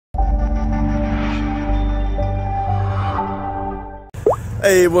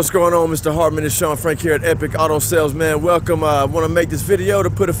Hey, what's going on, Mr. Hartman? It's Sean Frank here at Epic Auto Sales, man. Welcome. I want to make this video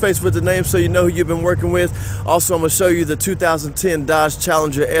to put a face with the name so you know who you've been working with. Also, I'm going to show you the 2010 Dodge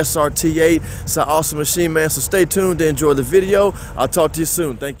Challenger SRT8. It's an awesome machine, man, so stay tuned to enjoy the video. I'll talk to you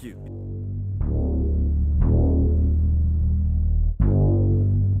soon. Thank you.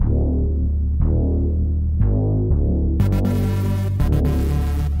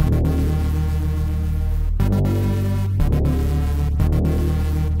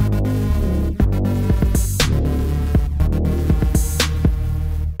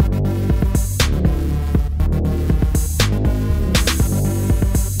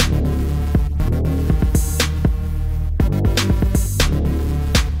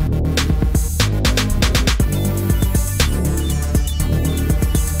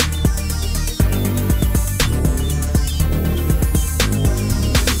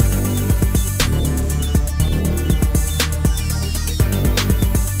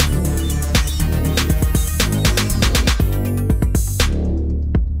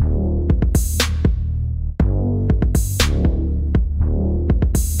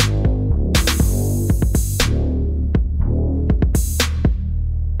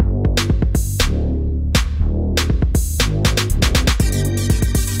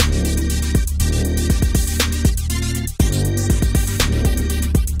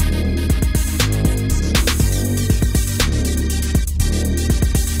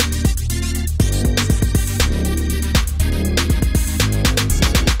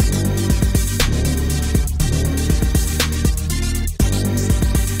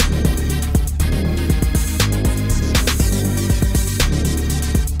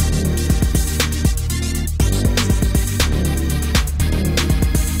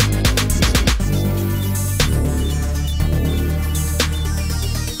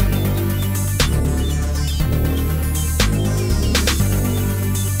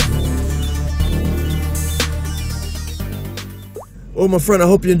 Well, my friend, I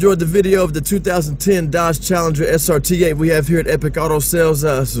hope you enjoyed the video of the 2010 Dodge Challenger SRT8 we have here at Epic Auto Sales.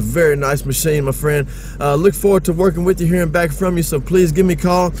 It's a very nice machine, my friend. Look forward to working with you, hearing back from you, so please give me a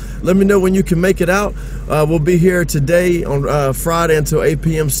call. Let me know when you can make it out. We'll be here today on Friday until 8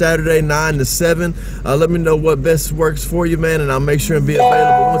 p.m. Saturday, 9 to 7. Let me know what best works for you, man, and I'll make sure and be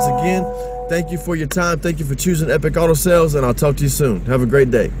available. Once again, thank you for your time. Thank you for choosing Epic Auto Sales, and I'll talk to you soon. Have a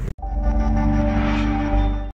great day.